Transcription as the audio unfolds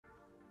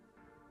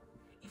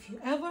If you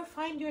ever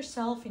find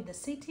yourself in the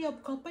city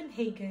of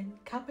Copenhagen,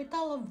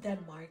 capital of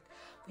Denmark,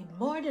 with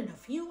more than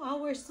a few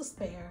hours to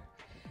spare,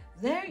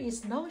 there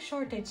is no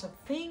shortage of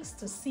things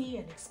to see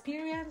and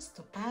experience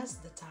to pass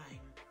the time.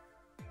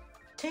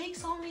 It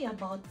takes only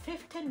about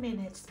 15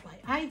 minutes by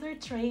either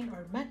train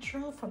or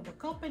metro from the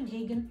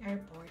Copenhagen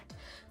airport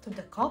to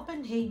the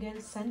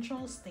Copenhagen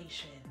Central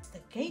Station. It's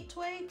the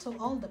gateway to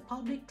all the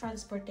public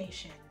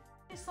transportation.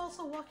 It's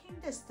also walking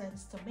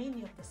distance to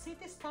many of the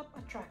city's top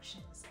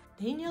attractions.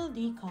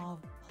 Dikhov,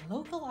 a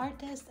local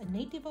artist and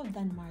native of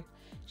Denmark,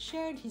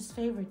 shared his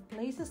favorite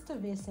places to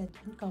visit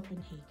in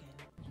Copenhagen.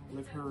 I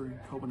live here in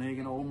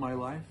Copenhagen all my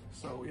life,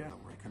 so yeah,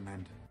 I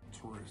recommend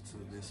tourists to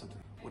visit.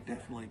 Would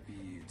definitely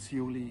be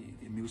Tivoli,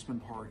 the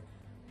amusement park.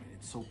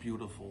 It's so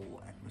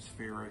beautiful,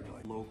 atmospheric,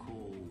 like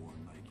local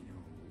and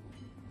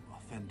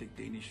authentic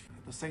Danish.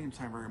 At the same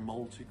time, very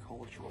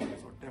multicultural,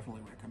 so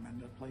definitely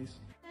recommend that place.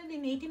 And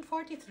in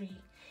 1843,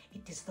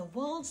 it is the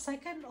world's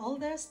second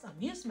oldest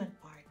amusement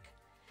park.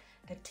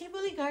 The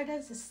Tivoli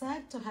Gardens is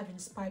said to have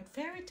inspired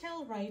fairy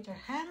tale writer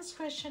Hans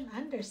Christian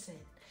Andersen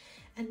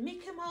and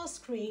Mickey Mouse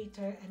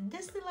creator and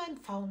Disneyland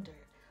founder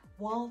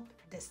Walt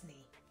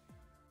Disney.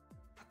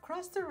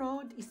 Across the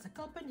road is the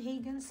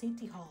Copenhagen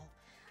City Hall,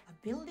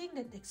 a building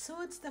that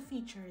exudes the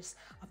features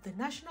of the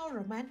National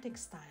Romantic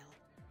style.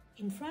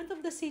 In front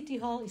of the City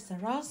Hall is the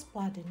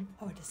Rådhuspladsen,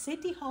 or the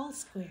City Hall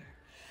Square,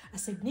 a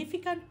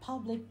significant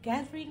public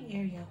gathering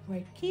area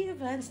where key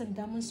events and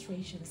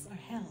demonstrations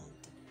are held.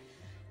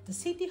 The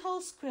City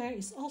Hall Square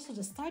is also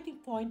the starting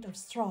point of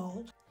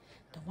Stroll,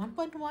 the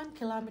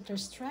 1.1-kilometer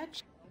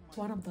stretch,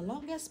 one of the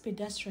longest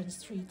pedestrian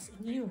streets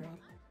in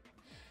Europe.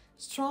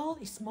 Stroll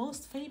is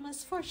most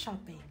famous for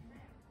shopping.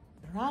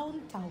 The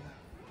Round Tower.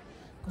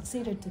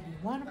 Considered to be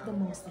one of the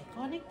most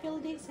iconic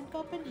buildings in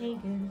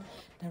Copenhagen,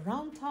 the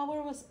Round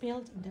Tower was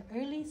built in the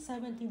early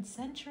 17th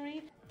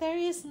century. There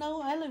is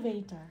no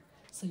elevator,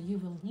 so you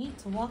will need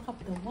to walk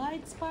up the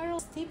wide spiral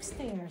steep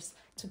stairs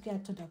to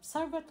get to the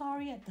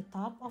observatory at the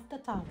top of the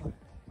tower,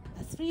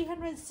 a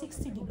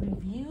 360-degree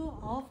view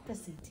of the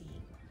city.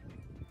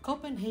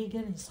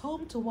 Copenhagen is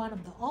home to one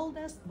of the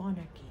oldest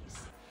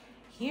monarchies.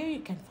 Here you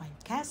can find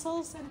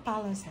castles and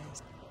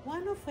palaces,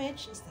 one of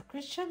which is the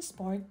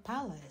Christiansborg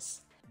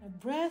Palace, a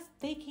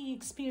breathtaking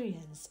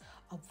experience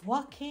of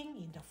walking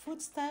in the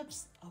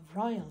footsteps of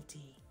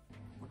royalty.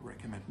 I would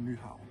recommend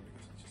Nyhavn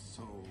because it's just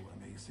so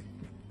amazing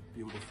and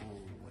beautiful,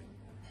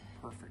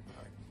 perfect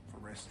for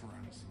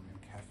restaurants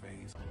and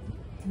cafes.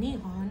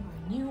 Nyhavn,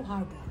 or New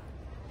Harbor.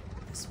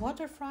 This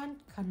waterfront,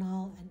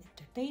 canal, and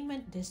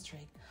entertainment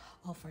district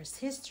offers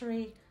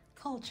history,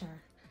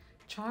 culture,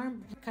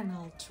 charm, and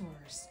canal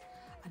tours.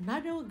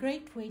 Another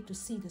great way to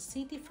see the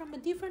city from a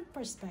different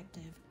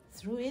perspective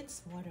through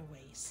its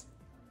waterways.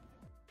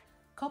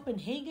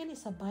 Copenhagen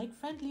is a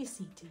bike-friendly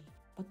city,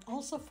 but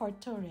also for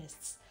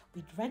tourists,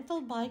 with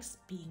rental bikes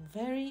being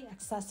very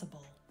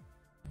accessible.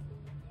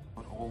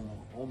 But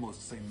almost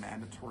the same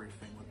mandatory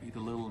thing would be The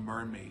Little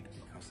Mermaid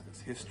because of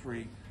its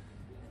history,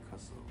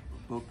 because of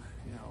the book.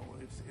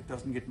 It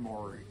doesn't get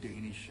more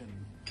Danish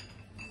and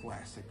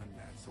classic than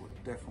that, so I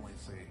would definitely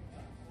say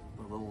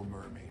The Little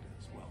Mermaid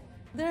as well.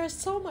 There is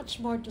so much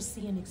more to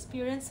see and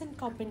experience in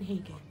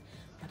Copenhagen,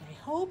 but I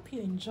hope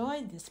you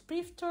enjoyed this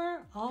brief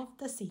tour of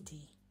the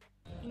city.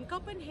 In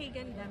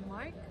Copenhagen,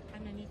 Denmark,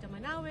 I'm Anita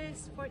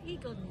Manawes for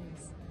Eagle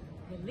News.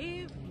 We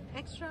live in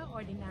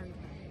extraordinary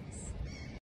times.